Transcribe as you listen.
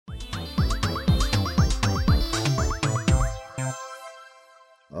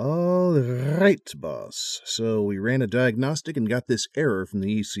Right, boss. So we ran a diagnostic and got this error from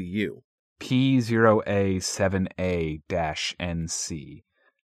the ECU. P0A7A-NC.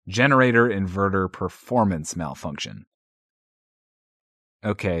 Generator inverter performance malfunction.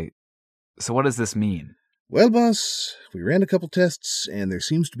 Okay, so what does this mean? Well, boss, we ran a couple tests, and there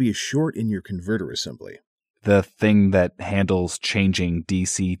seems to be a short in your converter assembly. The thing that handles changing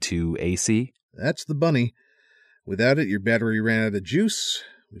DC to AC? That's the bunny. Without it, your battery ran out of juice.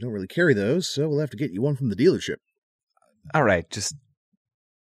 We don't really carry those, so we'll have to get you one from the dealership. All right, just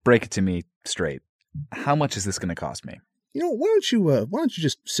break it to me straight. How much is this going to cost me? Why don't you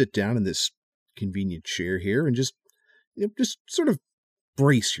just sit down in this convenient chair here and just sort of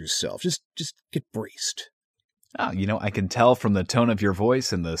brace yourself. Just get braced. Oh, I can tell from the tone of your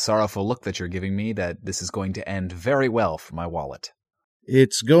voice and the sorrowful look that you're giving me that this is going to end very well for my wallet.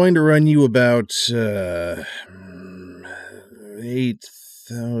 It's going to run you about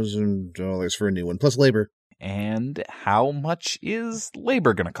 $8,000 for a new one, plus labor. And how much is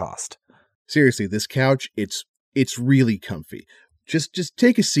labor going to cost? Seriously, this couch, it's really comfy. Just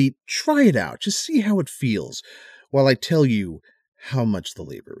take a seat, try it out, just see how it feels, while I tell you how much the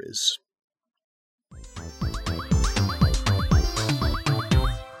labor is.